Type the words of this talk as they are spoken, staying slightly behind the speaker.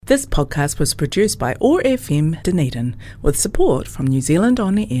This podcast was produced by OAR FM Dunedin with support from New Zealand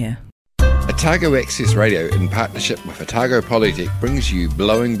On Air. Otago Access Radio, in partnership with Otago Polytech, brings you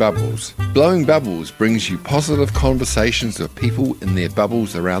Blowing Bubbles. Blowing Bubbles brings you positive conversations with people in their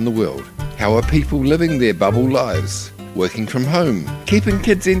bubbles around the world. How are people living their bubble lives? Working from home, keeping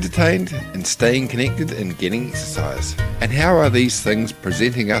kids entertained, and staying connected and getting exercise. And how are these things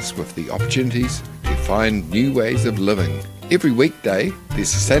presenting us with the opportunities to find new ways of living? Every weekday, the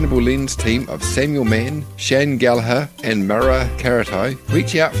Sustainable Lens team of Samuel Mann, Shane Gallagher and Mara Karatai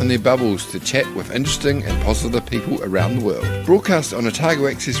reach out from their bubbles to chat with interesting and positive people around the world. Broadcast on Otago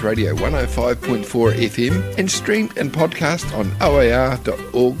Access Radio 105.4 FM and streamed and podcast on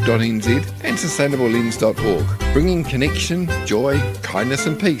oar.org.nz and sustainablelens.org, bringing connection, joy, kindness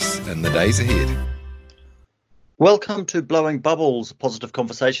and peace in the days ahead. Welcome to Blowing Bubbles, positive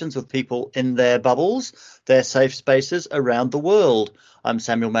conversations with people in their bubbles, their safe spaces around the world. I'm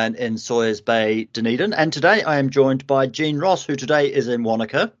Samuel Mann in Sawyers Bay, Dunedin, and today I am joined by Jean Ross, who today is in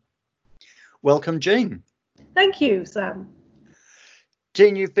Wanaka. Welcome, Jean. Thank you, Sam.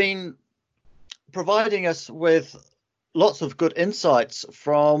 Jean, you've been providing us with lots of good insights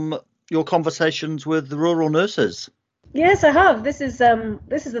from your conversations with the rural nurses. Yes, I have. This is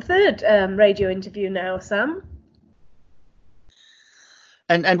the third radio interview now, Sam.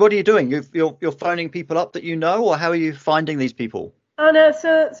 And what are you doing? You're phoning people up that you know, or how are you finding these people? Oh no,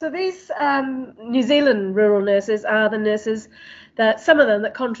 so these New Zealand rural nurses are the nurses some of them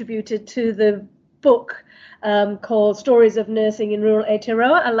contributed to the book called Stories of Nursing in Rural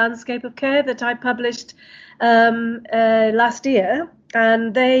Aotearoa, A Landscape of Care, that I published last year,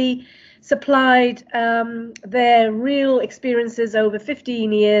 and they supplied their real experiences over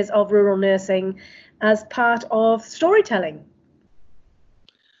 15 years of rural nursing as part of storytelling.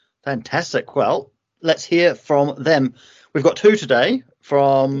 Fantastic. Well, let's hear from them. We've got two today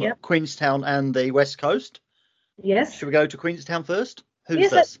from Queenstown and the West Coast. Yes. Should we go to Queenstown first?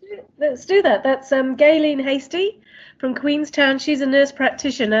 Who's this? Let's do that. That's Gayleen Hasty from Queenstown. She's a nurse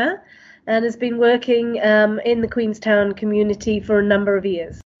practitioner and has been working in the Queenstown community for a number of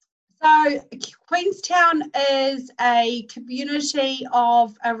years. So Queenstown is a community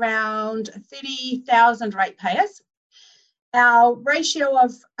of around 30,000 ratepayers. Our ratio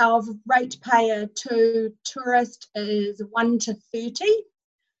of ratepayer to tourist is 1 to 30,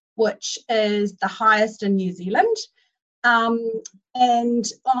 which is the highest in New Zealand. And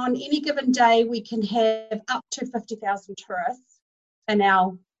on any given day, we can have up to 50,000 tourists in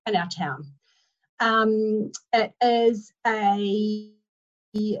our town. It is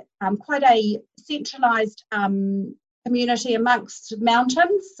quite a centralised community amongst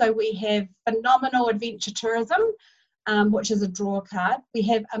mountains. So we have phenomenal adventure tourism, which is a draw card. We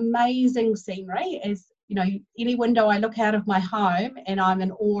have amazing scenery. As you know, any window I look out of my home and I'm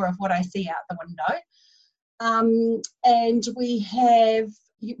in awe of what I see out the window. And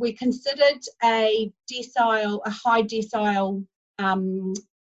we're considered a high decile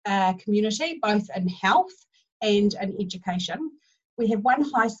community, both in health and in education. We have one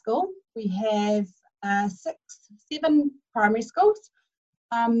high school. We have 7 primary schools.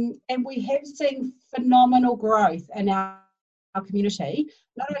 And we have seen phenomenal growth in our community,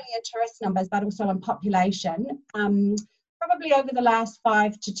 not only in tourist numbers, but also in population, probably over the last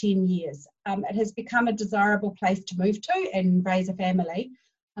 5 to 10 years. It has become a desirable place to move to and raise a family.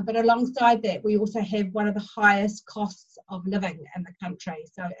 But alongside that, we also have one of the highest costs of living in the country.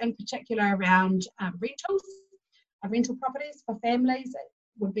 So in particular around rental properties for families, it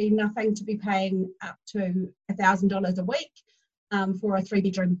would be nothing to be paying up to $1,000 a week. For a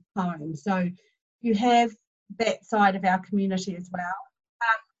 3-bedroom home. So you have that side of our community as well.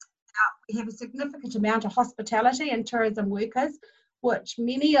 We have a significant amount of hospitality and tourism workers, which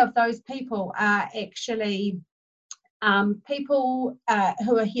many of those people are actually people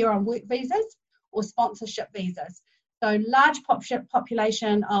who are here on work visas or sponsorship visas. So large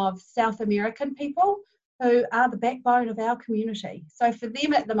population of South American people who are the backbone of our community. So for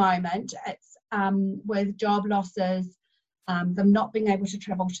them at the moment, it's with job losses, them not being able to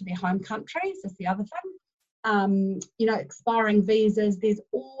travel to their home countries is the other thing. Expiring visas, there's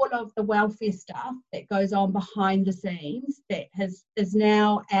all of the welfare stuff that goes on behind the scenes that is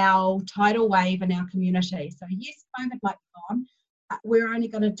now our tidal wave in our community. So yes, COVID might be gone, but we're only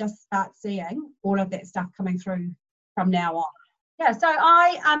going to just start seeing all of that stuff coming through from now on. Yeah, so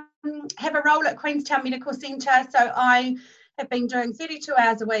I have a role at Queenstown Medical Centre, so I have been doing 32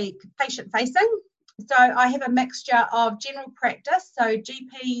 hours a week patient facing. So I have a mixture of general practice, so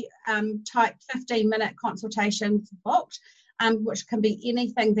GP type 15-minute consultations booked, which can be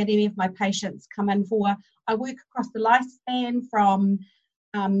anything that any of my patients come in for. I work across the lifespan from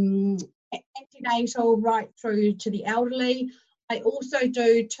antenatal right through to the elderly. I also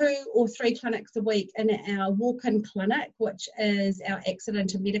do 2 or 3 clinics a week in our walk-in clinic, which is our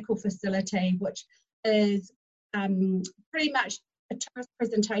accident and medical facility, which is pretty much a tourist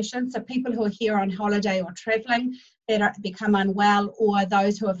presentation. So people who are here on holiday or travelling that become unwell, or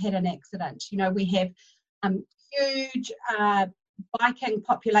those who have had an accident. You know, we have huge biking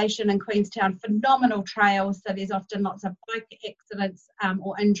population in Queenstown, phenomenal trails, so there's often lots of bike accidents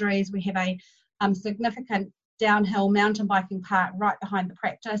or injuries. We have a significant downhill mountain biking park right behind the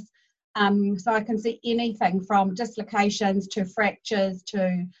practice, so I can see anything from dislocations to fractures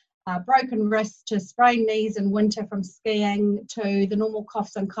to broken wrists to sprained knees in winter from skiing, to the normal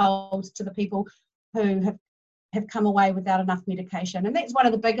coughs and colds, to the people who have come away without enough medication. And that's one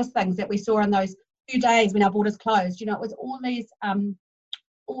of the biggest things that we saw in those few days when our borders closed. You know, it was all these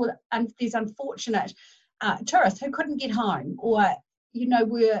unfortunate tourists who couldn't get home, or you know,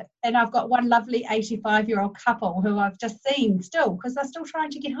 and I've got one lovely 85-year-old couple who I've just seen still, because they're still trying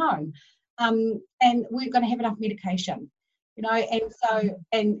to get home, and we're going to have enough medication, you know,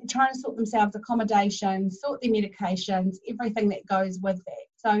 and trying to sort themselves accommodation, sort their medications, everything that goes with that.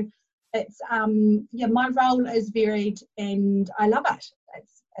 So it's my role is varied and I love it.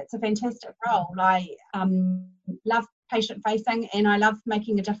 It's a fantastic role. I love patient facing and I love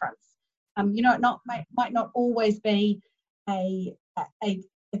making a difference. You know, it might not always be a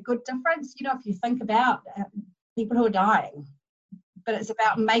good difference, you know, if you think about people who are dying, but it's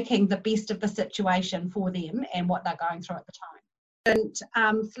about making the best of the situation for them and what they're going through at the time.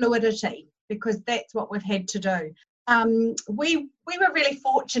 And fluidity, because that's what we've had to do. We were really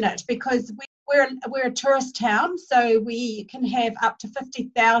fortunate because we're a tourist town, so we can have up to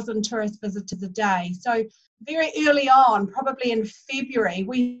 50,000 tourist visitors a day. So very early on, probably in February,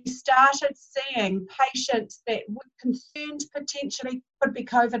 we started seeing patients that were concerned potentially could be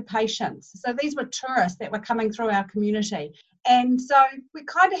COVID patients. So these were tourists that were coming through our community. And so we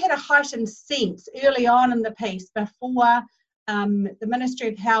kind of had a heightened sense early on in the piece before the Ministry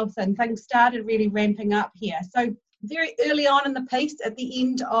of Health and things started really ramping up here. So very early on in the piece, at the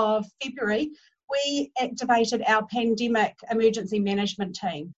end of February, we activated our pandemic emergency management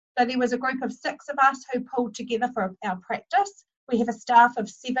team. So there was a group of 6 of us who pulled together for our practice. We have a staff of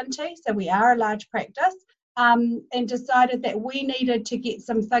 70, so we are a large practice, and decided that we needed to get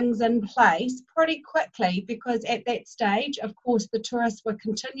some things in place pretty quickly, because at that stage, of course, the tourists were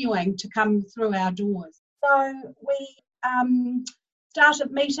continuing to come through our doors. So we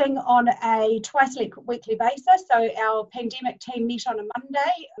started meeting on a twice-weekly basis. So our pandemic team met on a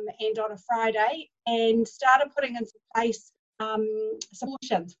Monday and on a Friday, and started putting into place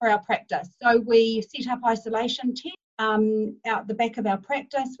solutions for our practice. So we set up isolation tents out the back of our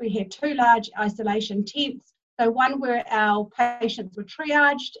practice. We had 2 large isolation tents. So one where our patients were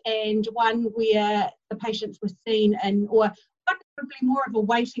triaged, and one where the patients were seen in, or probably more of a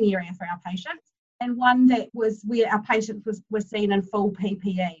waiting area for our patients, and one that was where our patients were seen in full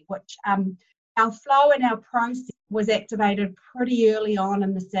PPE, which our flow and our process was activated pretty early on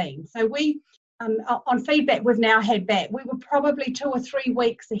in the scene. So we, on feedback we've now had back, we were probably 2 or 3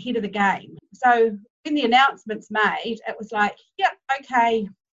 weeks ahead of the game. So when the announcement's made, it was like, yep, okay,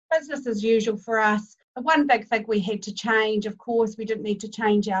 business as usual for us. The one big thing we had to change, of course, we didn't need to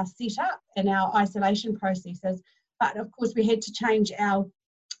change our setup and our isolation processes, but of course we had to change our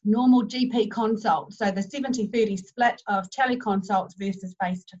normal GP consult, so the 70-30 split of teleconsults versus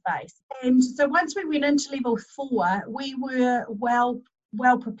face-to-face. And so once we went into level 4, we were well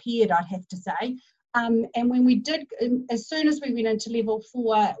prepared, I'd have to say. And when we did, as soon as we went into level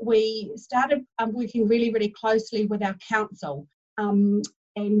 4, we started working really, really closely with our council. And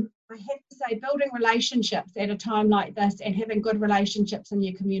I have to say, building relationships at a time like this and having good relationships in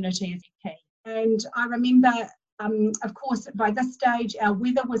your community is key. And I remember, of course, by this stage, our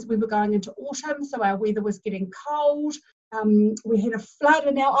weather was, we were going into autumn, so our weather was getting cold. We had a flood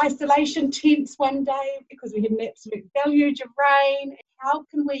in our isolation tents one day because we had an absolute deluge of rain. How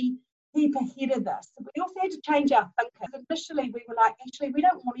can we keep ahead of this? We also had to change our thinking. Initially, we were like, actually, we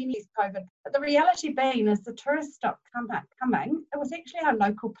don't want any of COVID. But the reality being is the tourists stopped coming. It was actually our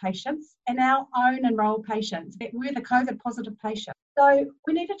local patients and our own enrolled patients that were the COVID positive patients. So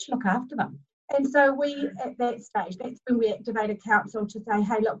we needed to look after them. And so we, at that stage, that's when we activated council to say,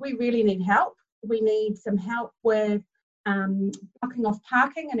 hey, look, we really need help. We need some help with blocking off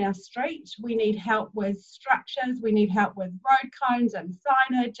parking in our street. We need help with structures. We need help with road cones and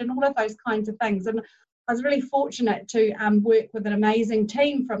signage and all of those kinds of things. And I was really fortunate to work with an amazing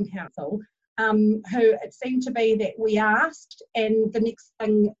team from council who it seemed to be that we asked and the next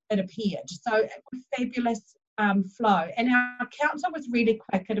thing it appeared. So it was fabulous flow. And our council was really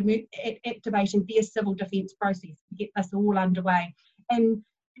quick at activating their civil defence process to get this all underway and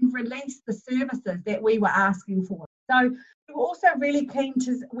release the services that we were asking for. So we were also really keen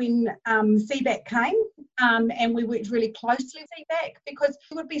to, when CBAC came, and we worked really closely with CBAC, because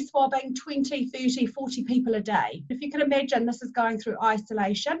we would be swabbing 20, 30, 40 people a day. If you can imagine, this is going through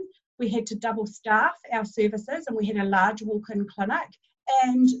isolation. We had to double staff our services, and we had a large walk-in clinic.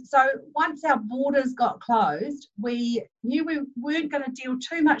 And so once our borders got closed, we knew we weren't going to deal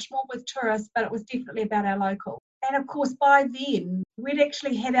too much more with tourists, but it was definitely about our local. And of course, by then, we'd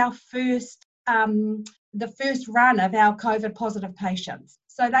actually had our first, the first run of our COVID positive patients.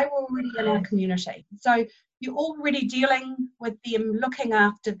 So they were already in our community. So you're already dealing with them, looking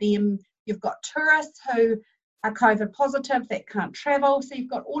after them. You've got tourists who are COVID positive that can't travel. So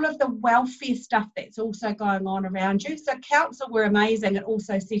you've got all of the welfare stuff that's also going on around you. So council were amazing at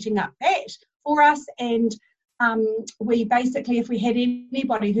also setting up that for us. And we basically, if we had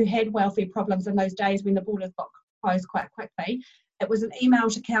anybody who had welfare problems in those days when the borders got closed quite quickly, it was an email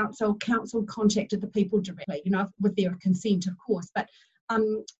to council. Council contacted the people directly, with their consent, of course. But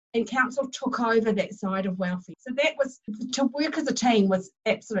and council took over that side of welfare. So that was, to work as a team was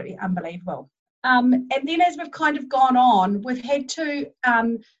absolutely unbelievable. And then as we've kind of gone on, we've had to,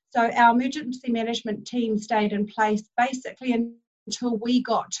 so our emergency management team stayed in place basically until we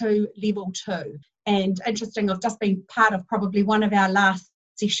got to level 2. And interesting, I've just been part of probably one of our last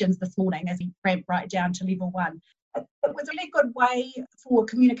sessions this morning as we ramped right down to level 1. It was a really good way for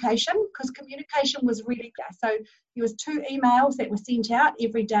communication, because communication was really good. So there was 2 emails that were sent out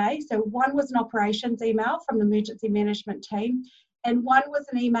every day. So one was an operations email from the emergency management team, and one was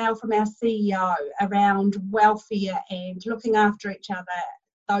an email from our CEO around welfare and looking after each other,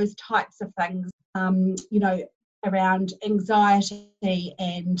 those types of things, around anxiety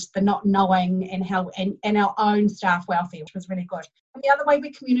and the not knowing and how, and our own staff welfare, which was really good. And the other way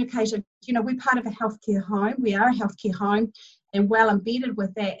we communicated, we're part of a healthcare home. We are a healthcare home and well embedded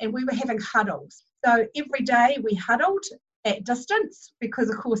with that. And we were having huddles. So every day we huddled at distance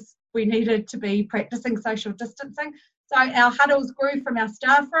because, of course, we needed to be practicing social distancing. So our huddles grew from our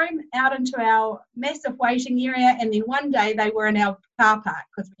staff room out into our massive waiting area. And then one day they were in our car park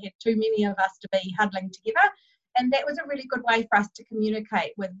because we had too many of us to be huddling together. And that was a really good way for us to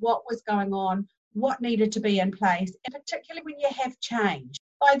communicate with what was going on, what needed to be in place, and particularly when you have change.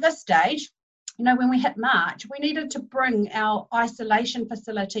 By this stage, when we hit March, we needed to bring our isolation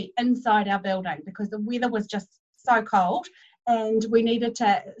facility inside our building because the weather was just so cold and we needed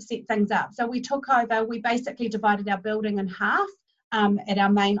to set things up. So we took over, we basically divided our building in half at our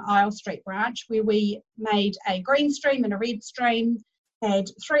main Isle Street branch, where we made a green stream and a red stream, had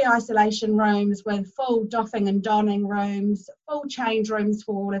 3 isolation rooms with full doffing and donning rooms, full change rooms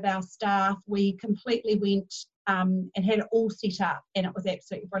for all of our staff. We completely went and had it all set up, and it was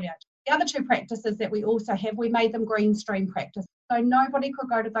absolutely brilliant. The other 2 practices that we also have, we made them green stream practice. So nobody could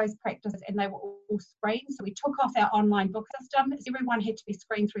go to those practices and they were all screened. So we took off our online book system. Everyone had to be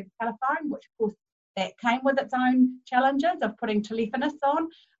screened through the telephone, which of course that came with its own challenges of putting telephonists on.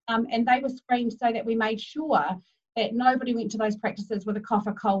 And they were screened so that we made sure that nobody went to those practices with a cough,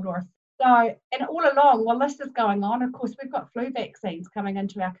 a cold, or and all along, while this is going on, of course, we've got flu vaccines coming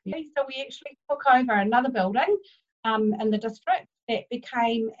into our community. So we actually took over another building in the district that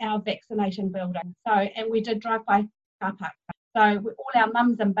became our vaccination building. So, and we did drive-by car park. So all our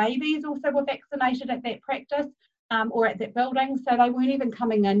mums and babies also were vaccinated at that practice or at that building. So they weren't even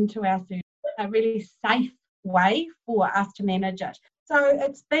coming into our service. A really safe way for us to manage it. So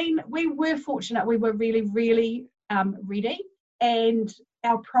we were fortunate. We were really, really ready, and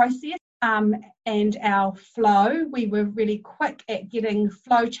our process and our flow, we were really quick at getting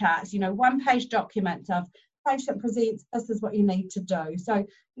flow charts, 1-page documents of patient presents, this is what you need to do. So,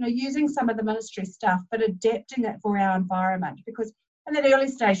 using some of the ministry stuff, but adapting it for our environment, because in that early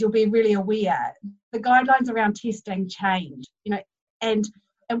stage, you'll be really aware the guidelines around testing change, and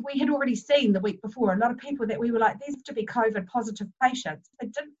we had already seen the week before a lot of people that we were like, these have to be COVID positive patients. They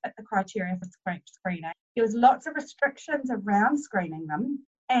didn't fit the criteria for screening. There was lots of restrictions around screening them.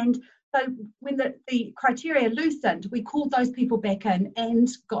 And so when the criteria loosened, we called those people back in and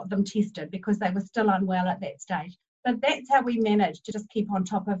got them tested because they were still unwell at that stage. So that's how we managed to just keep on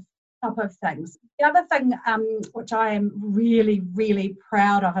top of things. The other thing, which I am really, really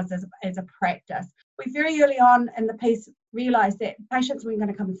proud of as a practice, we very early on in the piece realised that patients weren't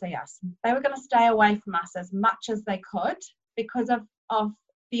going to come and see us. They were going to stay away from us as much as they could because of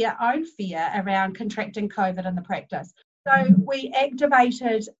their own fear around contracting COVID in the practice. So we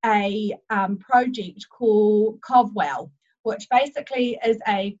activated a project called CovWell, which basically is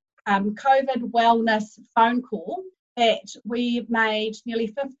a COVID wellness phone call that we made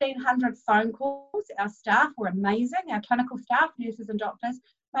nearly 1,500 phone calls. Our staff were amazing. Our clinical staff, nurses and doctors,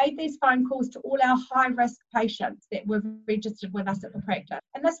 made these phone calls to all our high-risk patients that were registered with us at the practice.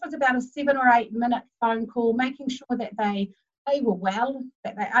 And this was about a 7 or 8 minute phone call, making sure that they were well,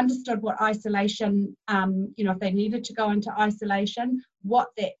 that they understood what isolation, if they needed to go into isolation, what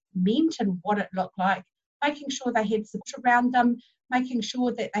that meant and what it looked like, making sure they had support around them, making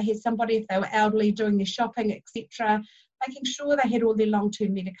sure that they had somebody, if they were elderly, doing their shopping, etc., making sure they had all their long-term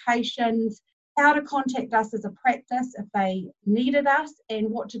medications, how to contact us as a practice if they needed us, and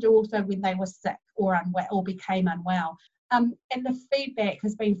what to do also when they were sick or unwell or became unwell. And the feedback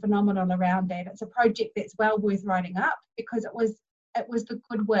has been phenomenal around that. It's a project that's well worth writing up, because it was the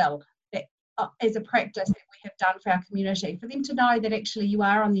goodwill that as a practice that we have done for our community, for them to know that actually you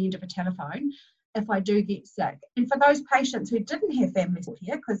are on the end of a telephone if I do get sick. And for those patients who didn't have families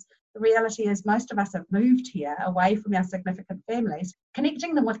here, because the reality is most of us have moved here away from our significant families,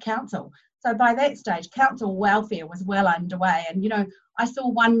 connecting them with council. So by that stage, council welfare was well underway. And, I saw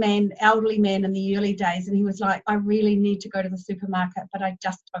one man, elderly man in the early days, and he was like, I really need to go to the supermarket, but I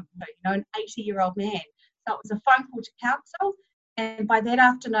just don't know, an 80-year-old man. So it was a phone call to council, and by that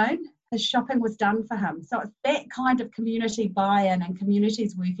afternoon, his shopping was done for him. So it's that kind of community buy-in and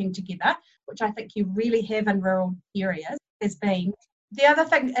communities working together, which I think you really have in rural areas, has been. The other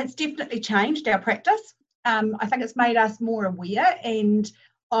thing, it's definitely changed our practice. I think it's made us more aware and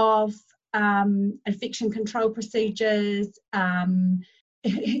of infection control procedures, everything.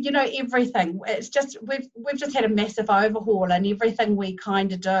 It's just we've just had a massive overhaul in everything we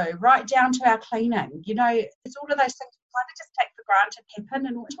kind of do, right down to our cleaning. It's all of those things we kind of just take for granted happen,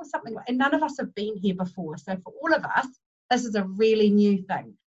 and it was something. And none of us have been here before, so for all of us, this is a really new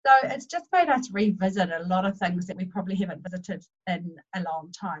thing. So it's just made us revisit a lot of things that we probably haven't visited in a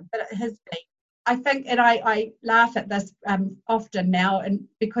long time. But it has been, I think, and I laugh at this often now, and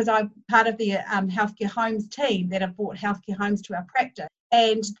because I'm part of the Healthcare Homes team that have brought Healthcare Homes to our practice.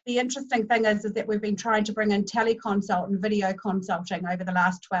 And the interesting thing is that we've been trying to bring in teleconsult and video consulting over the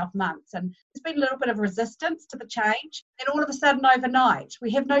last 12 months. And there's been a little bit of resistance to the change. And all of a sudden overnight, we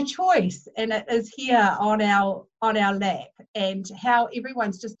have no choice. And it is here on our lap, and how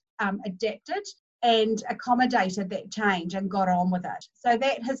everyone's just adapted and accommodated that change and got on with it. So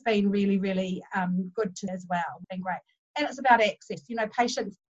that has been really, really good to as well. Been great. And it's about access.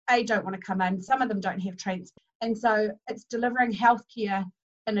 Patients, don't want to come in. Some of them don't have transport. And so it's delivering healthcare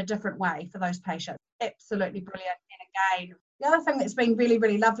in a different way for those patients. Absolutely brilliant. And again, the other thing that's been really,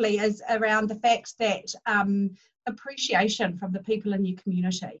 really lovely is around the fact that appreciation from the people in your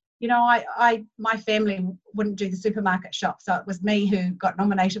community. My family wouldn't do the supermarket shop, so it was me who got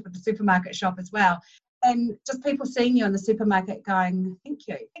nominated for the supermarket shop as well. And just people seeing you in the supermarket going, thank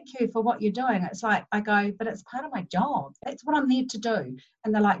you for what you're doing. It's like, I go, but it's part of my job. That's what I'm there to do.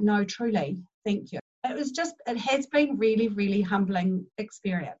 And they're like, no, truly, thank you. It has been really, really humbling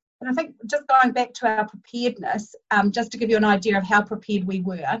experience. And I think just going back to our preparedness, just to give you an idea of how prepared we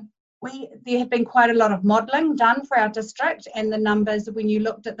were, there have been quite a lot of modelling done for our district, and the numbers, when you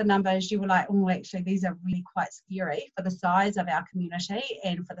looked at the numbers, you were like, oh, actually, these are really quite scary for the size of our community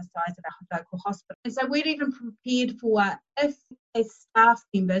and for the size of our local hospital. And so we'd even prepared for, if as staff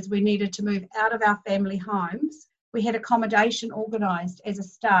members we needed to move out of our family homes, we had accommodation organised as a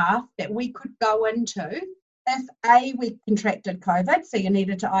staff that we could go into if A, we contracted COVID, so you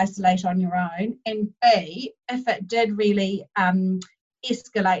needed to isolate on your own, and B, if it did really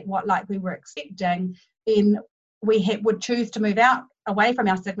escalate like we were expecting, then we would choose to move out away from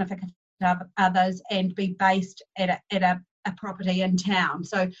our significant others and be based at a property in town.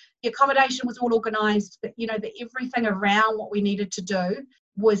 So the accommodation was all organised, that that everything around what we needed to do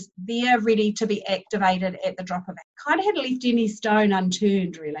was there, ready to be activated at the drop of it. Kind of hadn't left any stone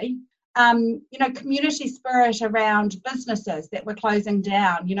unturned, really. Community spirit around businesses that were closing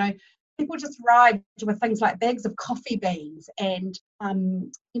down. People just arrived with things like bags of coffee beans and,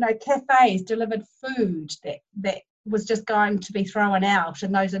 cafes delivered food that was just going to be thrown out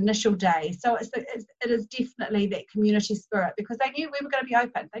in those initial days. So it is definitely that community spirit, because they knew we were going to be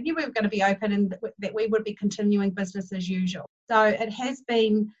open. They knew we were going to be open and that we would be continuing business as usual. So it has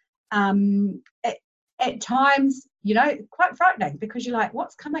been, at times, quite frightening, because you're like,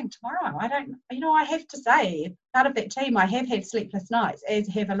 what's coming tomorrow? I have to say, part of that team, I have had sleepless nights, as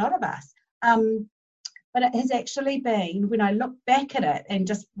have a lot of us. But it has actually been, when I look back at it and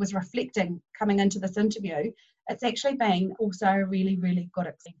just was reflecting coming into this interview, it's actually been also a really, really good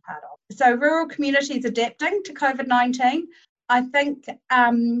being part of. So rural communities adapting to COVID-19. I think,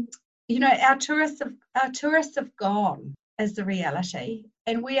 our tourists have gone. is the reality,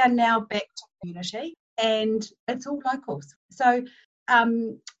 and we are now back to community, and it's all locals. So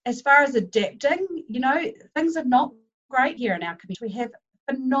as far as adapting, things are not great here in our community. We have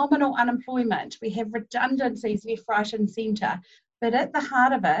phenomenal unemployment. We have redundancies left, right and centre. But at the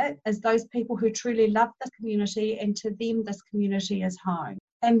heart of it is those people who truly love this community, and to them this community is home.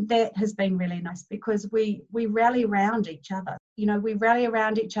 And that has been really nice, because we rally around each other. We rally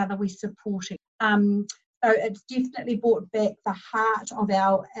around each other, we support it. So it's definitely brought back the heart of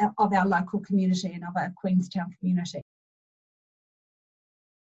our local community and of our Queenstown community.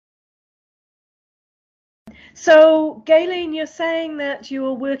 So, Gayleen, you're saying that you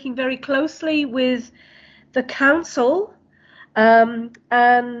are working very closely with the council and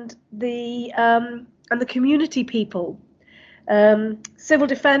the community people, civil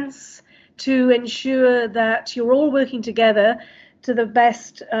defence, to ensure that you're all working together to the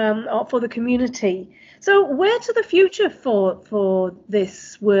best for the community. So, where to the future for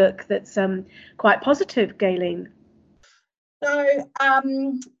this work that's quite positive, Gayleen? So,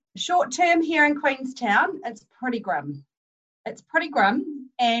 short term here in Queenstown, it's pretty grim. It's pretty grim,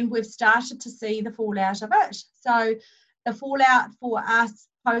 and we've started to see the fallout of it. So the fallout for us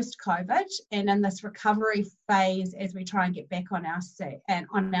post-COVID and in this recovery phase as we try and get back on our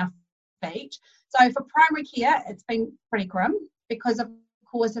feet. So for primary care, it's been pretty grim, because of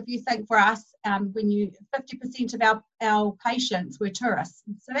course, if you think for us, 50% of our patients were tourists.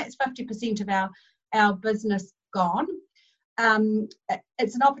 So that's 50% of our business gone.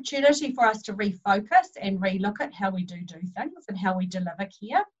 It's an opportunity for us to refocus and relook at how we do things and how we deliver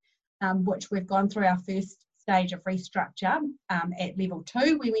care, which we've gone through our first stage of restructure at level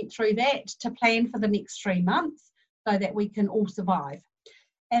 2. We went through that to plan for the next 3 months so that we can all survive.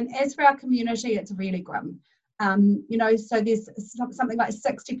 And as for our community, it's really grim. So there's something like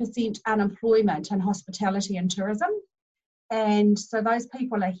 60% unemployment in hospitality and tourism. And so those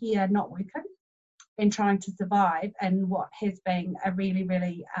people are here not working and trying to survive in what has been a really,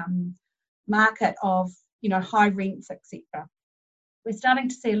 really market of, high rents, etc. We're starting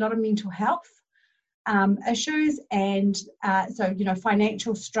to see a lot of mental health issues, and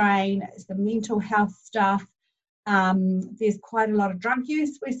financial strain, it's the mental health stuff. There's quite a lot of drug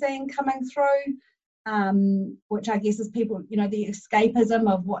use we're seeing coming through, which I guess is people, the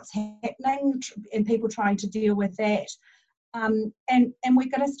escapism of what's happening and people trying to deal with that. And we're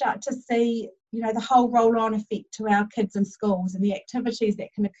going to start to see, the whole roll-on effect to our kids in schools and the activities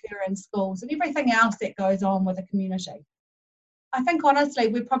that can occur in schools and everything else that goes on with the community. I think, honestly,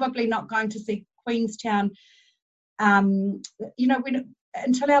 we're probably not going to see Queenstown, until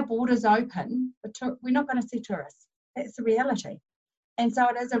our borders open, we're not going to see tourists. That's the reality. And so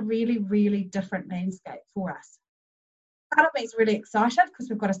it is a really, really different landscape for us. Part of me is really excited because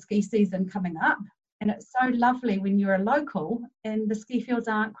we've got a ski season coming up, and it's so lovely when you're a local and the ski fields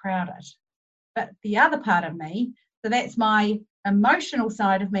aren't crowded. But the other part of me, so that's my emotional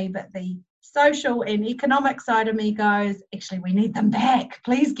side of me, but the social and economic side of me goes, actually, we need them back.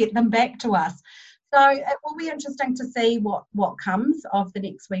 Please get them back to us. So it will be interesting to see what comes of the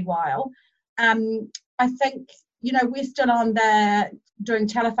next wee while. I think, we're still on doing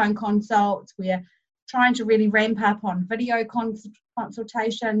telephone consults. We're trying to really ramp up on video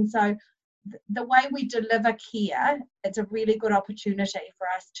consultation. So the way we deliver care, it's a really good opportunity for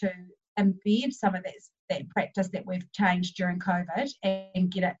us to embed some of that practice that we've changed during COVID and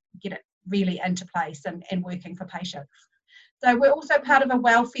get it really into place and working for patients. So we're also part of a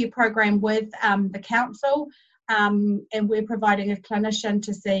welfare program with the council, and we're providing a clinician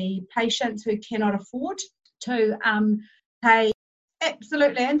to see patients who cannot afford to pay.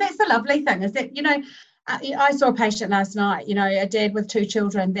 Absolutely, and that's the lovely thing is that, I saw a patient last night, a dad with 2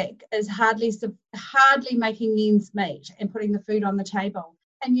 children that is hardly making ends meet and putting the food on the table.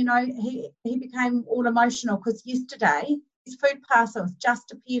 And, he became all emotional because yesterday his food parcels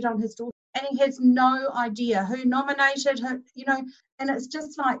just appeared on his door and he has no idea who nominated her, and it's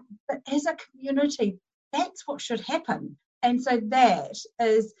just like, but as a community, that's what should happen. And so that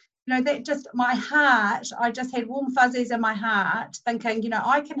is, that just, my heart, I just had warm fuzzies in my heart thinking,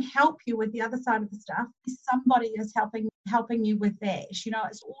 I can help you with the other side of the stuff. Somebody is helping you with that.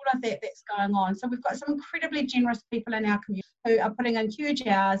 It's all of that that's going on. So we've got some incredibly generous people in our community who are putting in huge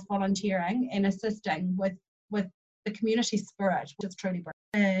hours volunteering and assisting with the community spirit, which is truly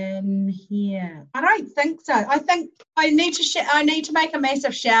brilliant. Yeah, I don't think so. I think I need to make a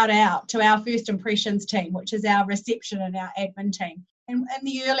massive shout out to our First Impressions team, which is our reception and our admin team. In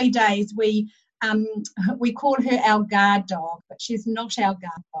the early days, we call her our guard dog, but she's not our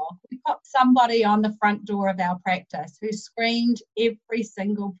guard dog. We put somebody on the front door of our practice who screened every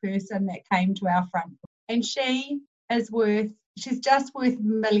single person that came to our front door. And she she's just worth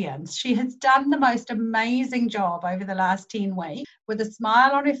millions. She has done the most amazing job over the last 10 weeks with a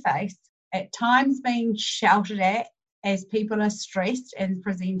smile on her face, at times being shouted at as people are stressed and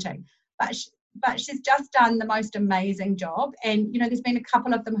presenting. But she's just done the most amazing job. And, there's been a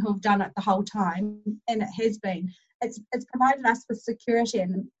couple of them who have done it the whole time, and it's provided us with security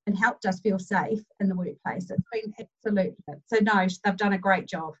and helped us feel safe in the workplace. It's been absolutely, so no, they've done a great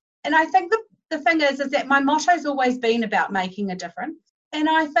job. And I think the thing is that my motto's always been about making a difference. And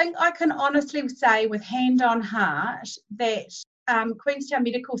I think I can honestly say with hand on heart that Queenstown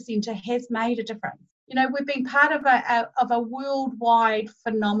Medical Centre has made a difference. We've been part of a worldwide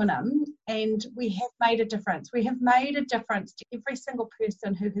phenomenon, and we have made a difference. We have made a difference to every single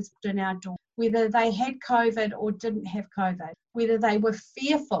person who has stood in our door, whether they had COVID or didn't have COVID, whether they were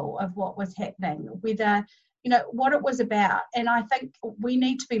fearful of what was happening, whether, what it was about. And I think we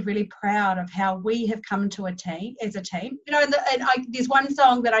need to be really proud of how we have come to a team, as a team. There's one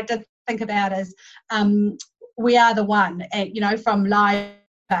song that I did think about as We Are the One, from Live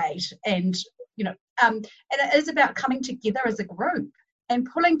Aid, and it is about coming together as a group and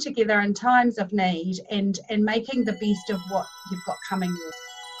pulling together in times of need and making the best of what you've got coming your way.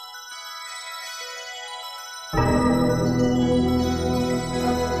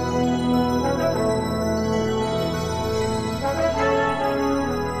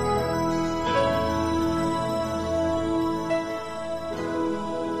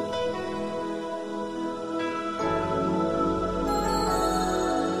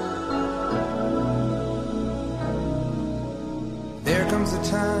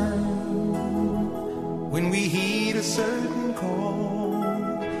 When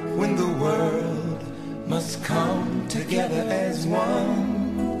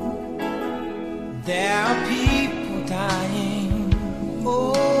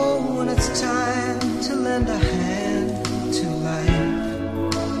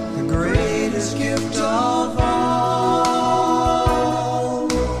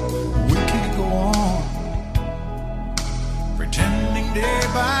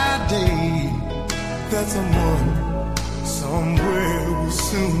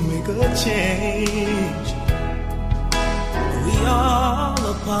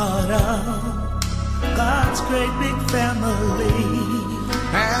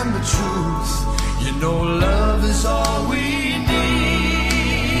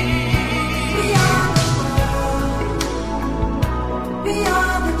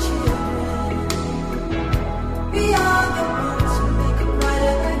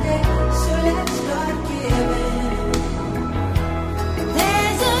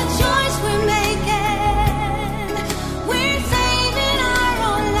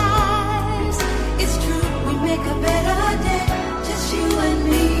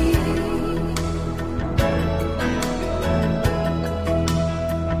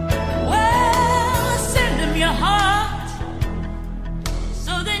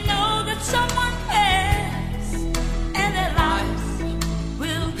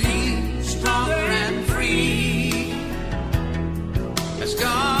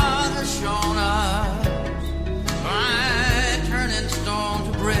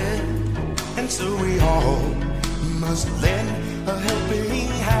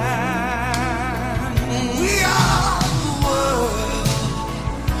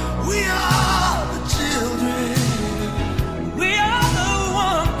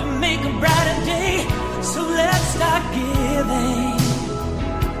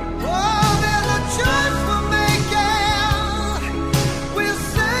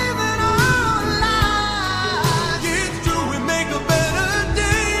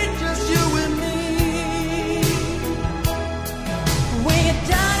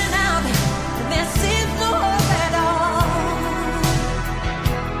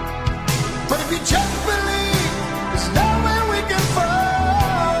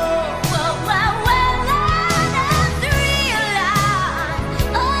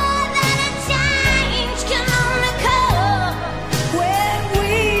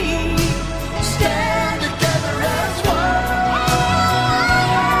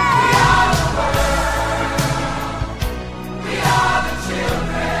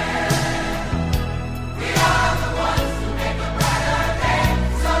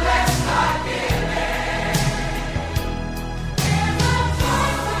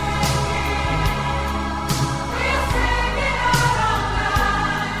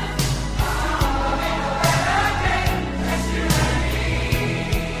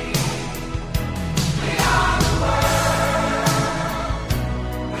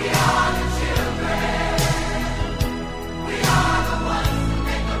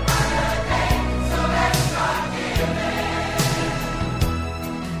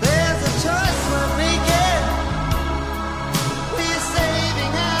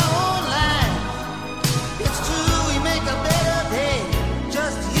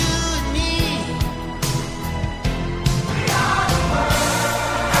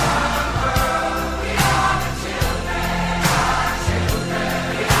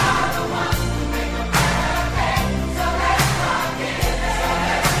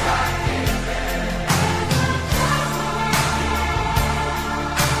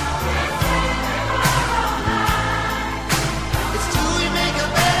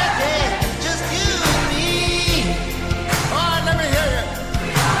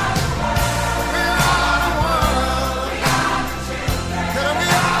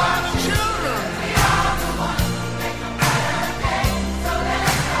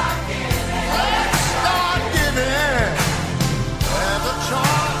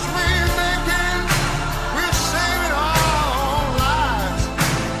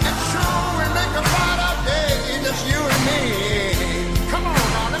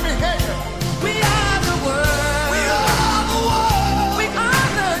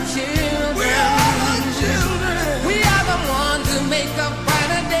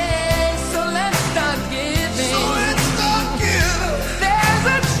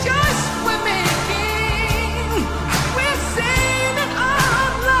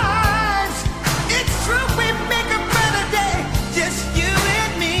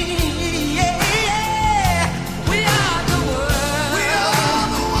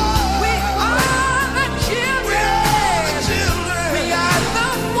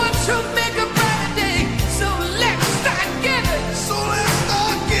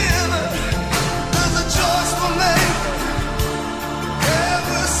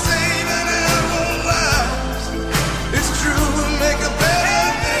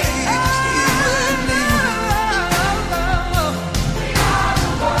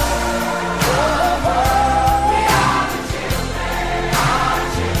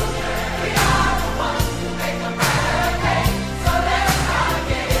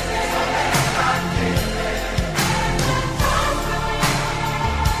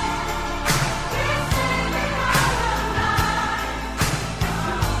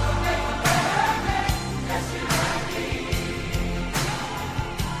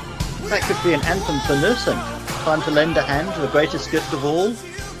That could be an anthem for nursing. Time to lend a hand to the greatest gift of all,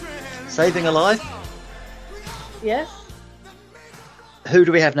 saving a life. Yes. Who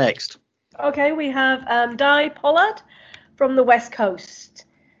do we have next? Okay, we have Di Pollard from the West Coast.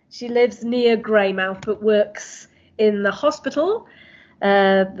 She lives near Greymouth but works in the hospital,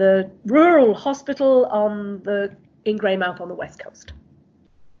 the rural hospital in Greymouth on the West Coast.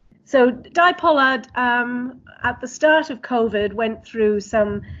 So Di Pollard, at the start of COVID, went through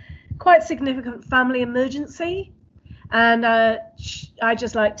some quite significant family emergency, and I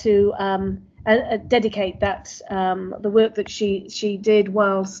just like to dedicate that the work that she did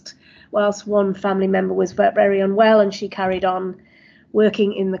whilst one family member was very unwell, and she carried on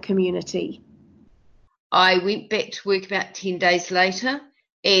working in the community. I went back to work about 10 days later,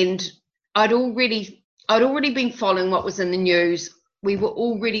 and I'd already been following what was in the news. We were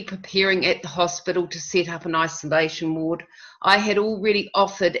already preparing at the hospital to set up an isolation ward. I had already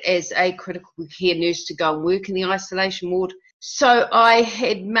offered as a critical care nurse to go and work in the isolation ward. So I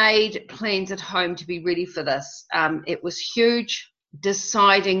had made plans at home to be ready for this. It was huge,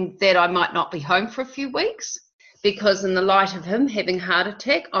 deciding that I might not be home for a few weeks, because in the light of him having a heart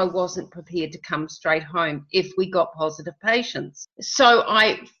attack, I wasn't prepared to come straight home if we got positive patients. So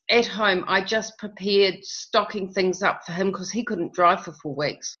at home, I just prepared stocking things up for him because he couldn't drive for 4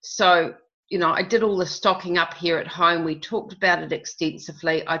 weeks. So, I did all the stocking up here at home. We talked about it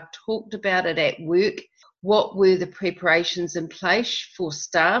extensively. I talked about it at work. What were the preparations in place for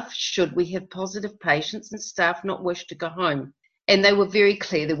staff should we have positive patients and staff not wish to go home? And they were very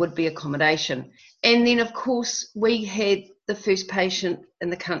clear there would be accommodation. And then, of course, we had the first patient in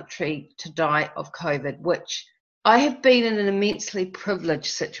the country to die of COVID, which I have been in an immensely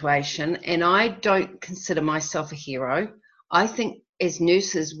privileged situation, and I don't consider myself a hero. I think as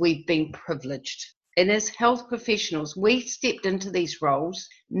nurses, we've been privileged. And as health professionals, we stepped into these roles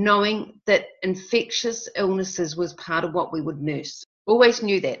knowing that infectious illnesses was part of what we would nurse. Always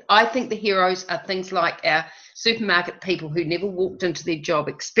knew that. I think the heroes are things like our supermarket people who never walked into their job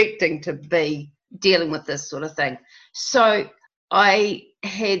expecting to be dealing with this sort of thing. So I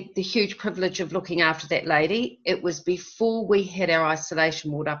had the huge privilege of looking after that lady. It was before we had our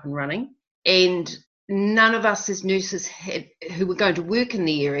isolation ward up and running, and none of us as nurses who were going to work in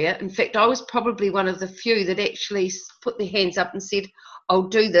the area. In fact, I was probably one of the few that actually put their hands up and said, I'll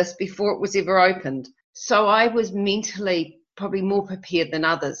do this before it was ever opened. So I was mentally probably more prepared than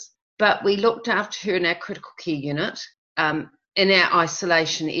others. But we looked after her in our critical care unit, in our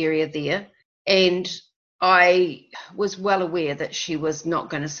isolation area there, and I was well aware that she was not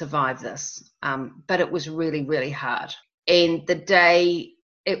going to survive this, but it was really, really hard. And the day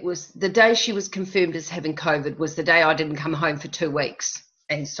she was confirmed as having COVID was the day I didn't come home for 2 weeks.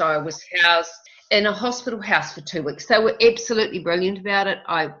 And so I was housed in a hospital house for 2 weeks. They were absolutely brilliant about it.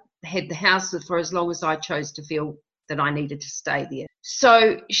 I had the house for as long as I chose to feel that I needed to stay there.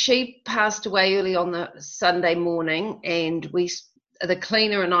 So she passed away early on the Sunday morning, and the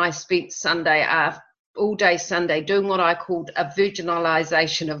cleaner and I spent all day Sunday doing what I called a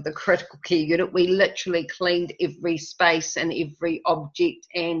virginalisation of the critical care unit. We literally cleaned every space and every object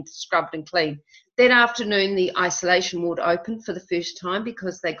and scrubbed and cleaned. That afternoon, the isolation ward opened for the first time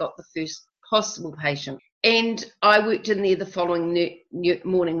because they got the first possible patient. And I worked in there the following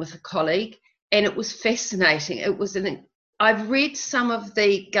morning with a colleague, and it was fascinating. I've read some of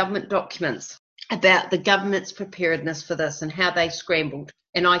the government documents about the government's preparedness for this and how they scrambled.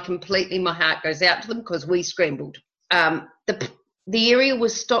 And my heart goes out to them because we scrambled. The area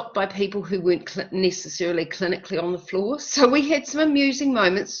was stocked by people who weren't necessarily clinically on the floor. So we had some amusing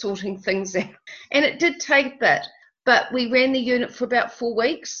moments sorting things out. And it did take a bit. But we ran the unit for about 4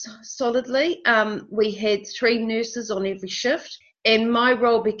 weeks solidly. We had 3 nurses on every shift. And my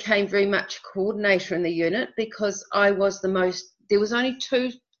role became very much coordinator in the unit because there was only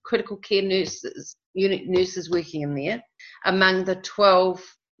 2 critical care unit nurses working in there among the 12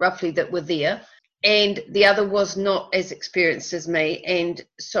 roughly that were there, and the other was not as experienced as me, and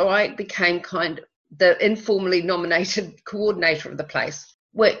so I became kind of the informally nominated coordinator of the place,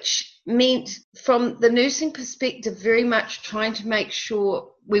 which meant from the nursing perspective very much trying to make sure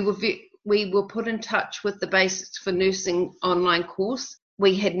we were put in touch with the Basics for Nursing online course.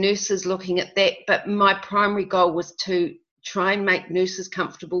 We had nurses looking at that, but my primary goal was to try and make nurses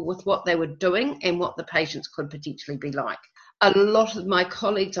comfortable with what they were doing and what the patients could potentially be like. A lot of my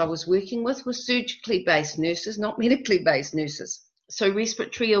colleagues I was working with were surgically based nurses, not medically based nurses. So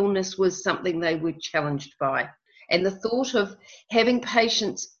respiratory illness was something they were challenged by. And the thought of having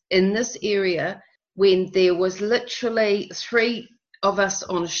patients in this area when there was literally 3 of us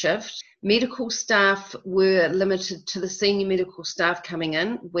on shift. Medical staff were limited to the senior medical staff coming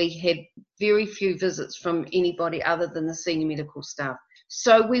in. We had very few visits from anybody other than the senior medical staff.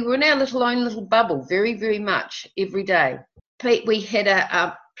 So we were in our own little bubble very, very much every day. We had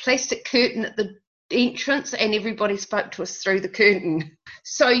a plastic curtain at the entrance and everybody spoke to us through the curtain.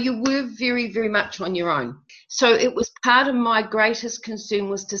 So you were very, very much on your own. So it was part of my greatest concern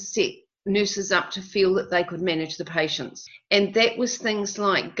was to set nurses up to feel that they could manage the patients. And that was things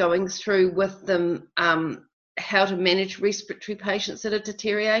like going through with them how to manage respiratory patients that are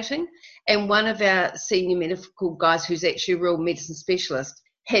deteriorating. And one of our senior medical guys, who's actually a rural medicine specialist,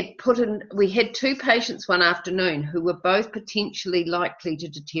 we had 2 patients one afternoon who were both potentially likely to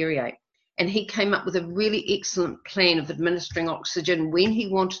deteriorate. And he came up with a really excellent plan of administering oxygen when he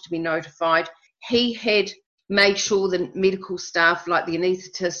wanted to be notified. He had made sure the medical staff, like the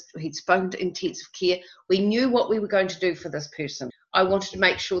anaesthetist, he'd spoken to intensive care. We knew what we were going to do for this person. I wanted to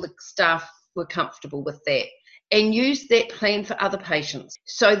make sure the staff were comfortable with that and use that plan for other patients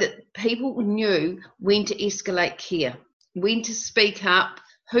so that people knew when to escalate care, when to speak up,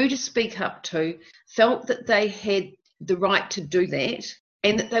 who to speak up to, felt that they had the right to do that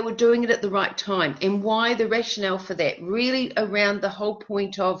and that they were doing it at the right time, and why the rationale for that, really around the whole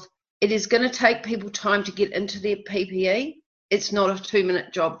point of it is going to take people time to get into their PPE. It's not a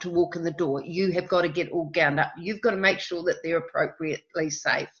 2-minute job to walk in the door. You have got to get all gowned up. You've got to make sure that they're appropriately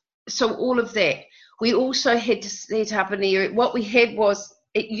safe. So all of that. We also had to set up an area. What we had was,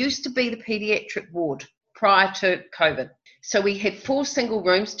 it used to be the paediatric ward prior to COVID. So we had 4 single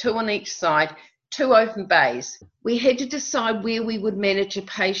rooms, 2 on each side, 2 open bays. We had to decide where we would manage a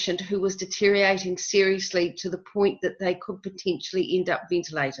patient who was deteriorating seriously to the point that they could potentially end up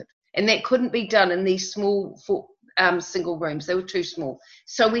ventilated. And that couldn't be done in these small single rooms. They were too small.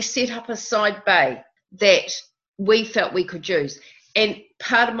 So we set up a side bay that we felt we could use. And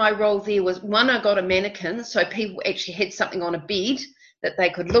part of my role there was, one, I got a mannequin, so people actually had something on a bed that they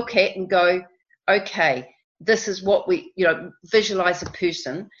could look at and go, okay, this is what we, visualize a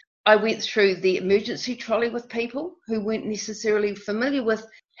person. I went through the emergency trolley with people who weren't necessarily familiar with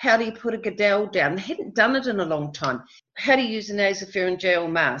how do you put a Goodell down. They hadn't done it in a long time. How do you use a nasopharyngeal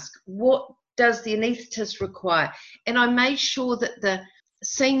mask? What does the anaesthetist require? And I made sure that the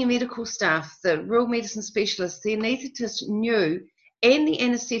senior medical staff, the rural medicine specialists, the anaesthetist knew, and the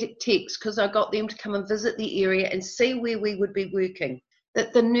anaesthetic techs, because I got them to come and visit the area and see where we would be working,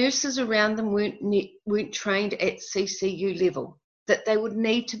 that the nurses around them weren't trained at CCU level, that they would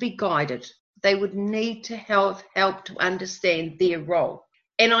need to be guided. They would need to help to understand their role.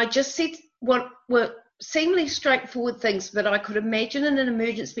 And I just said what were seemingly straightforward things, but I could imagine in an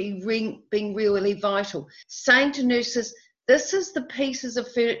emergency being really vital, saying to nurses, this is the pieces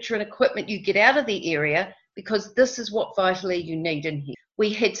of furniture and equipment you get out of the area, because this is what vitally you need in here.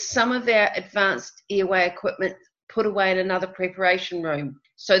 We had some of our advanced airway equipment put away in another preparation room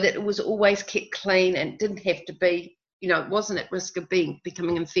so that it was always kept clean and didn't have to be, it wasn't at risk of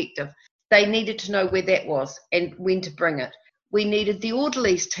becoming infective. They needed to know where that was and when to bring it. We needed the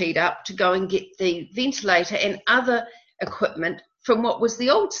orderlies teed up to go and get the ventilator and other equipment from what was the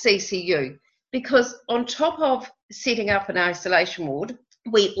old CCU, because on top of setting up an isolation ward,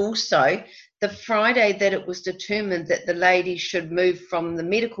 we also, the Friday that it was determined that the lady should move from the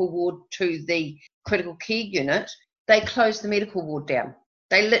medical ward to the critical care unit, they closed the medical ward down.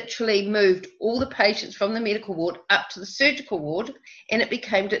 They literally moved all the patients from the medical ward up to the surgical ward, and it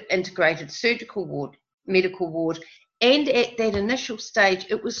became an integrated surgical ward, medical ward. And at that initial stage,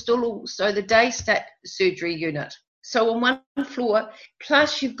 it was still also the day surgery unit. So on one floor,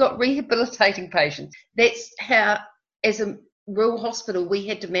 plus you've got rehabilitating patients. That's how, as a rural hospital, we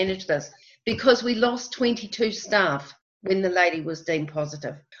had to manage this, because we lost 22 staff when the lady was deemed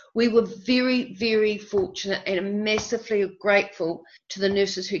positive. We were very, very fortunate and massively grateful to the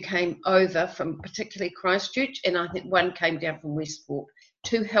nurses who came over from particularly Christchurch, and I think one came down from Westport,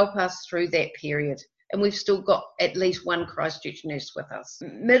 to help us through that period. And we've still got at least one Christchurch nurse with us.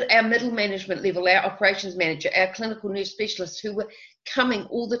 Our middle management level, our operations manager, our clinical nurse specialists who were coming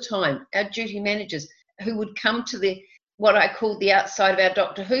all the time, our duty managers who would come to what I called the outside of our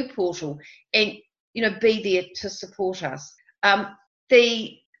Doctor Who portal and, be there to support us.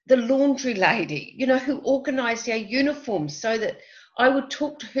 The laundry lady, who organised our uniforms so that I would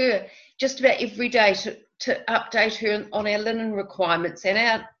talk to her just about every day to update her on our linen requirements and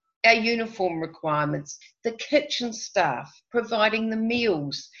our uniform requirements, the kitchen staff providing the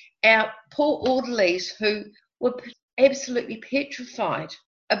meals, our poor orderlies who were absolutely petrified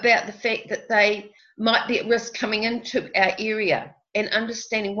about the fact that they might be at risk coming into our area, and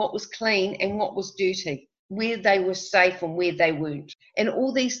understanding what was clean and what was dirty. where they were safe and where they weren't. And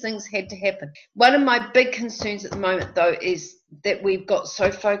all these things had to happen. One of my big concerns at the moment, though, is that we've got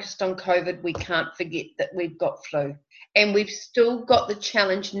so focused on COVID, we can't forget that we've got flu. And we've still got the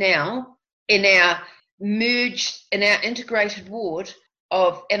challenge now in our integrated ward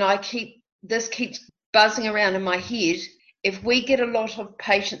of, and this keeps buzzing around in my head, if we get a lot of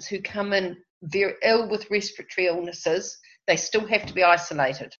patients who come in very ill with respiratory illnesses, they still have to be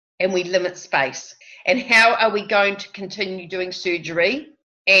isolated, and we limit space. And how are we going to continue doing surgery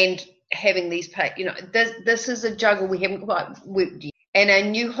and having these this is a juggle we haven't quite worked yet. And our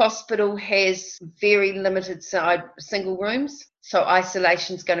new hospital has very limited single rooms, so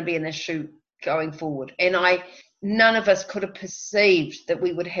isolation is going to be an issue going forward. And none of us could have perceived that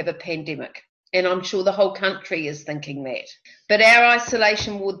we would have a pandemic. And I'm sure the whole country is thinking that. But our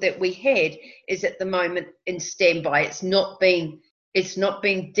isolation ward that we had is at the moment in standby. It's not been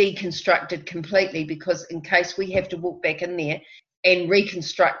deconstructed completely, because in case we have to walk back in there and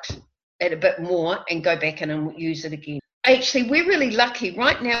reconstruct it a bit more and go back in and use it again. Actually, we're really lucky.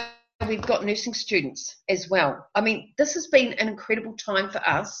 Right now, we've got nursing students as well. I mean, this has been an incredible time for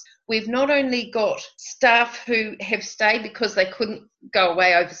us. We've not only got staff who have stayed because they couldn't go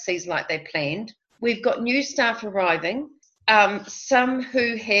away overseas like they planned. We've got new staff arriving. Some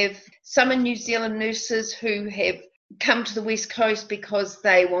are New Zealand nurses who have come to the West Coast because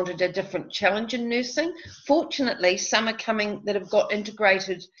they wanted a different challenge in nursing. Fortunately, some are coming that have got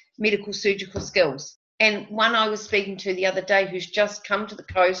integrated medical surgical skills. And one I was speaking to the other day who's just come to the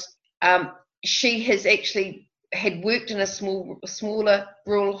coast, she has actually had worked in a smaller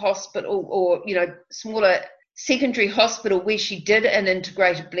rural hospital, or smaller secondary hospital, where she did an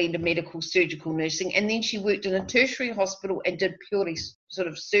integrated blend of medical surgical nursing, and then she worked in a tertiary hospital and did purely sort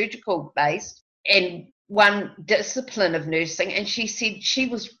of surgical based and one discipline of nursing. And she said she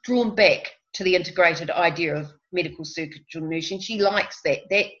was drawn back to the integrated idea of medical surgical nursing. She likes that.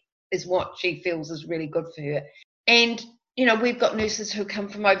 That is what she feels is really good for her. And we've got nurses who come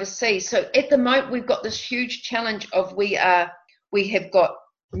from overseas. So at the moment, we've got this huge challenge of we have got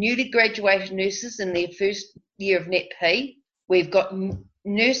newly graduated nurses in their first year of NET-P. We've got new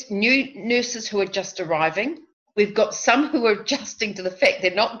nurses who are just arriving. We've got some who are adjusting to the fact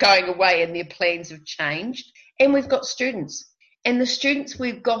they're not going away and their plans have changed. And we've got students. And the students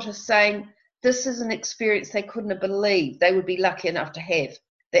we've got are saying this is an experience they couldn't have believed they would be lucky enough to have.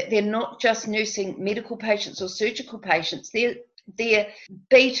 That they're not just nursing medical patients or surgical patients. Their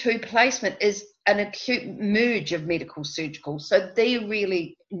B2 placement is an acute merge of medical surgical. So they're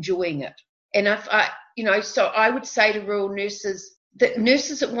really enjoying it. And so I would say to rural nurses, that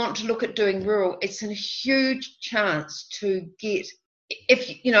nurses that want to look at doing rural, it's a huge chance to get,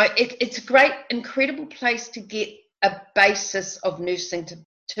 it's a great, incredible place to get a basis of nursing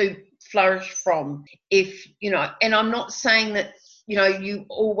to flourish from. And I'm not saying that, you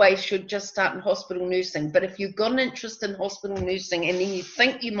always should just start in hospital nursing. But if you've got an interest in hospital nursing and then you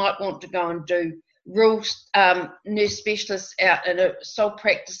think you might want to go and do rural nurse specialists out in a sole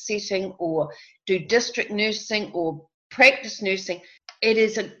practice setting, or do district nursing or practice nursing,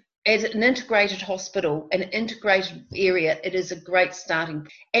 as an integrated hospital, an integrated area, it is a great starting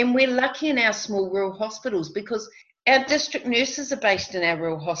point. And we're lucky in our small rural hospitals because our district nurses are based in our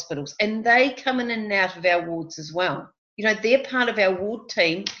rural hospitals, and they come in and out of our wards as well. They're part of our ward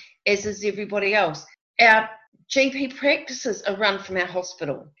team, as is everybody else. Our GP practices are run from our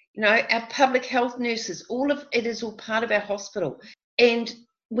hospital. Our public health nurses, all of it is all part of our hospital. And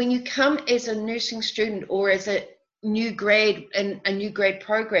when you come as a nursing student or as a new grad in a new grad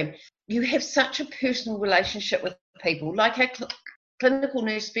program, you have such a personal relationship with people, like our clinical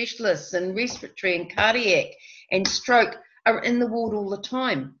nurse specialists and respiratory and cardiac and stroke are in the ward all the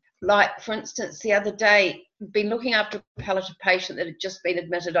time. Like, for instance, the other day, been looking after a palliative patient that had just been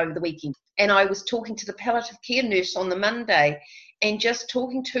admitted over the weekend. And I was talking to the palliative care nurse on the Monday and just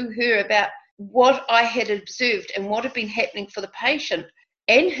talking to her about what I had observed and what had been happening for the patient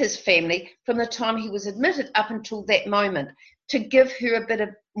and his family from the time he was admitted up until that moment, to give her a bit of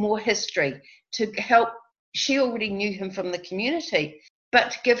more history, to help. She already knew him from the community, but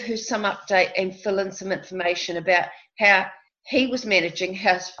to give her some update and fill in some information about how he was managing,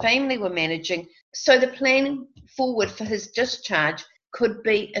 how his family were managing, so the planning forward for his discharge could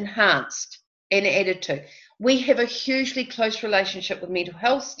be enhanced and added to. We have a hugely close relationship with mental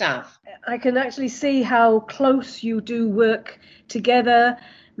health staff. I can actually see how close you do work together,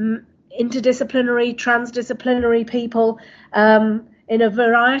 interdisciplinary, transdisciplinary people in a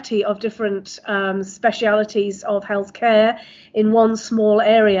variety of different specialities of healthcare in one small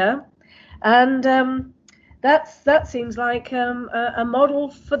area. And that seems like a model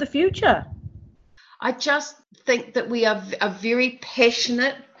for the future. I just think that we are a very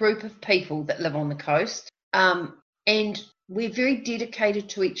passionate group of people that live on the coast, and we're very dedicated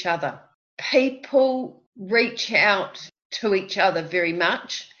to each other. People reach out to each other very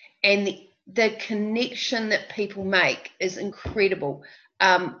much, and the connection that people make is incredible.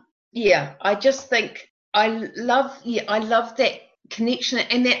 I just think I love that connection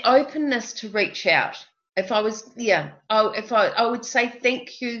and that openness to reach out. I would say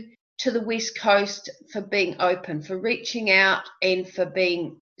thank you to the West Coast for being open, for reaching out, and for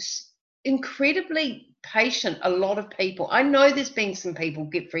being incredibly patient. A lot of people, I know there's been some people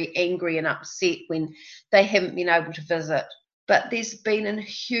get very angry and upset when they haven't been able to visit, but there's been a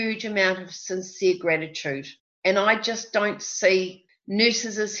huge amount of sincere gratitude. And I just don't see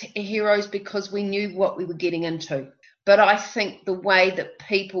nurses as heroes because we knew what we were getting into. But I think the way that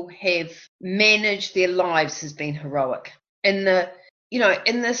people have managed their lives has been heroic. In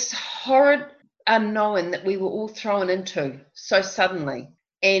this horrid unknown that we were all thrown into so suddenly.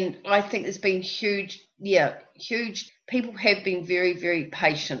 And I think there's been huge. People have been very, very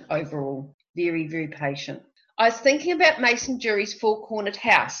patient overall. Very, very patient. I was thinking about Mason Jury's four-cornered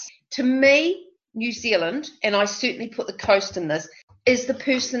house. To me, New Zealand, and I certainly put the coast in this, is the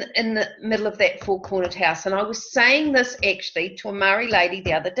person in the middle of that four-cornered house. And I was saying this actually to a Maori lady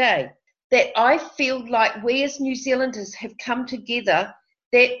the other day, that I feel like we as New Zealanders have come together,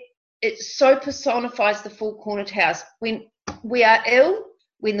 that it so personifies the four-cornered house. When we are ill,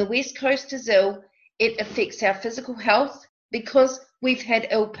 when the West Coast is ill, it affects our physical health because we've had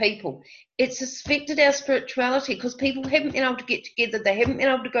ill people. It's affected our spirituality because people haven't been able to get together. They haven't been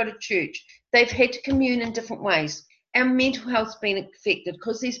able to go to church. They've had to commune in different ways. Our mental health's been affected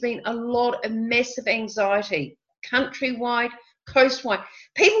because there's been a lot of massive anxiety, countrywide, coastwide.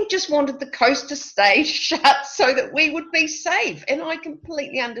 People just wanted the coast to stay shut so that we would be safe, and I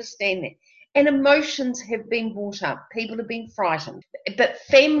completely understand that. And emotions have been brought up. People have been frightened. But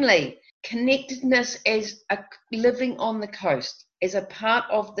family, connectedness as living on the coast, as a part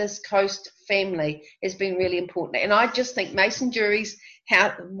of this coast family, has been really important. And I just think Mason Jury's how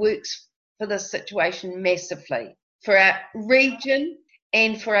it works for this situation massively, for our region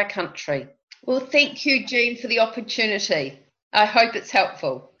and for our country. Well, thank you, Jean, for the opportunity. I hope it's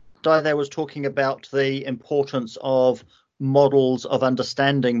helpful. Di was talking about the importance of models of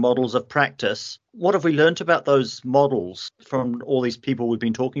understanding, models of practice. What have we learnt about those models from all these people we've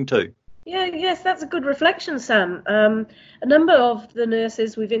been talking to? Yes, that's a good reflection, Sam. A number of the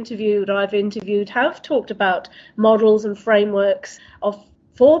nurses I've interviewed, have talked about models and frameworks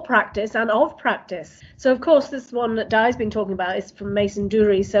for practice and of practice. So, of course, this one that Di's been talking about is from Mason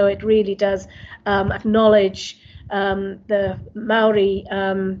Jury, so it really does acknowledge the Maori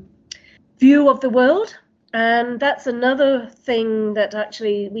view of the world. And that's another thing that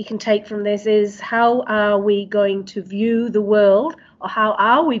actually we can take from this is how are we going to view the world, or how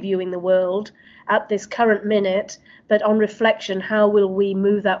are we viewing the world at this current minute, but on reflection, how will we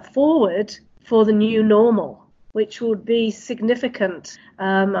move that forward for the new normal, which would be significant,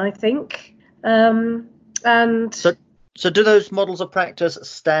 I think. So do those models of practice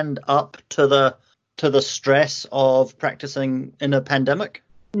stand up to the stress of practicing in a pandemic?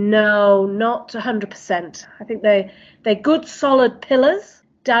 No, not 100%. I think they're good, solid pillars,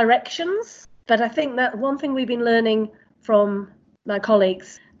 directions. But I think that one thing we've been learning from my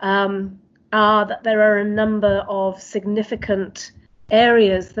colleagues are that there are a number of significant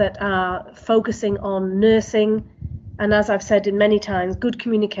areas that are focusing on nursing. And as I've said in many times, good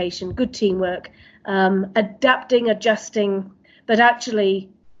communication, good teamwork, adapting, adjusting, but actually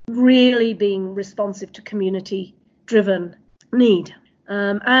really being responsive to community-driven need.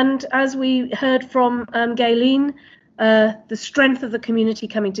 And as we heard from Gayleen, the strength of the community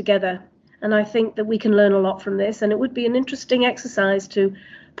coming together. And I think that we can learn a lot from this. And it would be an interesting exercise to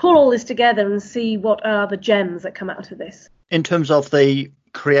pull all this together and see what are the gems that come out of this. In terms of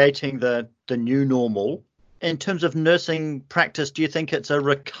creating the new normal, in terms of nursing practice, do you think it's a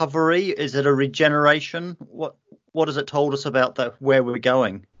recovery? Is it a regeneration? What has it told us about where we're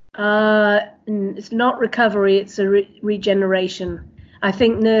going? It's not recovery, it's a regeneration. I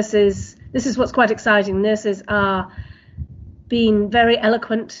think nurses, this is what's quite exciting, nurses are being very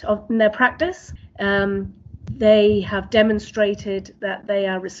eloquent in their practice. They have demonstrated that they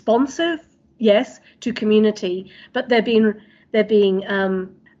are responsive, yes, to community, but they're being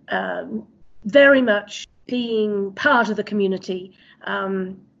very much being part of the community.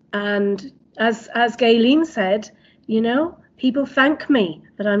 And as Gayleen said, people thank me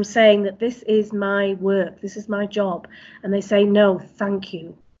that I'm saying that this is my work, this is my job. And they say, no, thank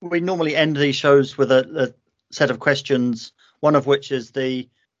you. We normally end these shows with a set of questions, one of which is the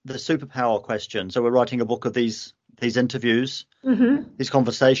the superpower question. So we're writing a book of these interviews, these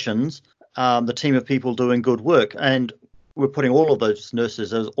conversations, the team of people doing good work, and we're putting all of those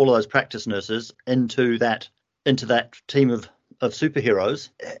nurses, all of those practice nurses, into that team of superheroes.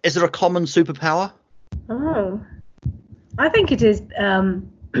 Is there a common superpower? Oh, I think it is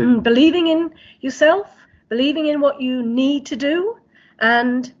believing in yourself, believing in what you need to do,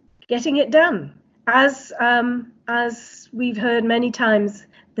 and getting it done. As we've heard many times,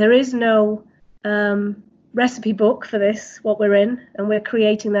 there is no recipe book for this, what we're in, and we're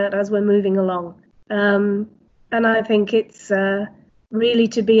creating that as we're moving along. And I think it's really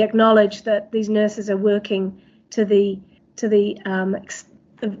to be acknowledged that these nurses are working to the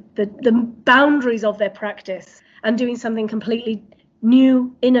boundaries of their practice and doing something completely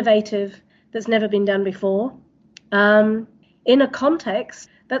new, innovative, that's never been done before, in a context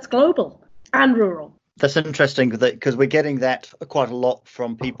that's global and rural. That's interesting because we're getting that quite a lot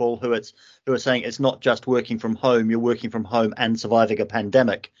from people who are saying it's not just working from home, you're working from home and surviving a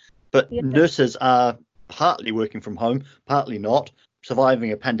pandemic. But nurses are partly working from home, partly not,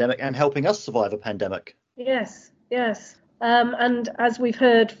 surviving a pandemic and helping us survive a pandemic. Yes. And as we've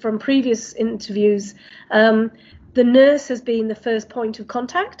heard from previous interviews, the nurse has been the first point of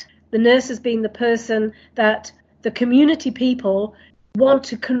contact. The nurse has been the person that the community people want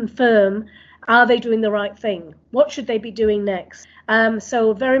to confirm, are they doing the right thing? What should they be doing next?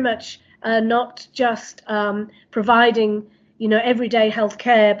 So very much not just providing, everyday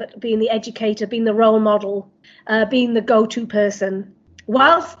healthcare, but being the educator, being the role model, being the go-to person,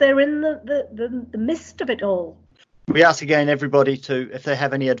 whilst they're in the midst of it all. We ask again everybody if they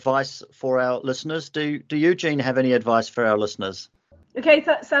have any advice for our listeners. Do you, Jean, have any advice for our listeners? Okay,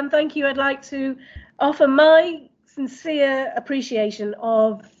 Sam, thank you. I'd like to offer my sincere appreciation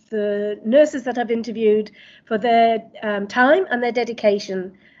of the nurses that I've interviewed for their time and their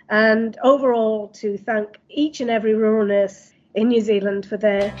dedication, and overall to thank each and every rural nurse in New Zealand for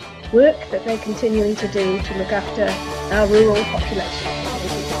their work that they're continuing to do to look after our rural population.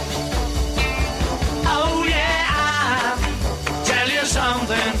 Oh yeah, I'll tell you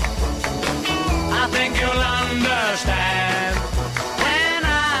something I think you'll understand when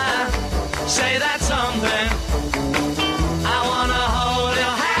I say that something. I wanna hold your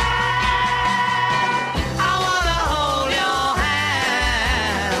hand, I wanna hold your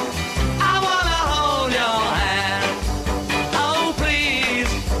hand, I wanna hold your hand. Oh please,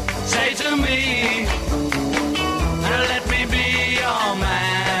 say to me, let me be your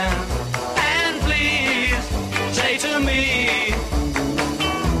man. And please, say to me,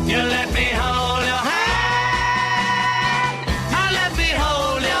 you let me hold your hand, let me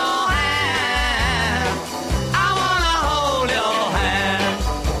hold your hand, I wanna hold your hand.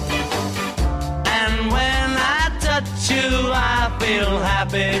 And when I touch you, I feel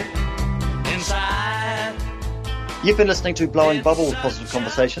happy inside. You've been listening to Blowing Bubbles, positive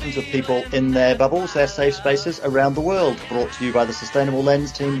conversations with people in their bubbles, their safe spaces around the world, brought to you by the Sustainable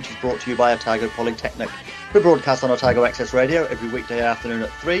Lens team, which is brought to you by Otago Polytechnic. We broadcast on Otago Access Radio every weekday afternoon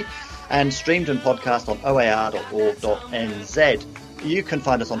at 3 and streamed and podcast on oar.org.nz. You can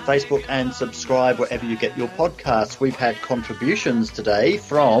find us on Facebook and subscribe wherever you get your podcasts. We've had contributions today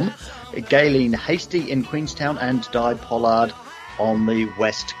from Gayleen Hasty in Queenstown and Di Pollard on the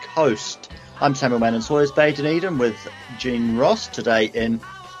West Coast. I'm Samuel Mann in Sawyers Bay, Dunedin, with Jean Ross today in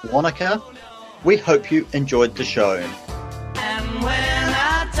Wanaka. We hope you enjoyed the show. And when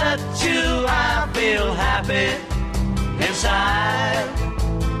I touch you, I feel happy inside.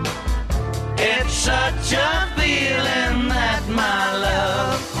 It's such a feeling that my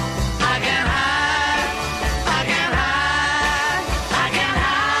love I can hide, I can hide, I can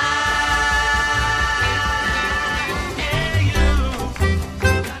hide. Yeah, you.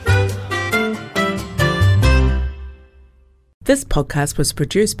 This podcast was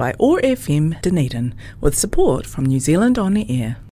produced by OAR FM Dunedin with support from New Zealand On the Air.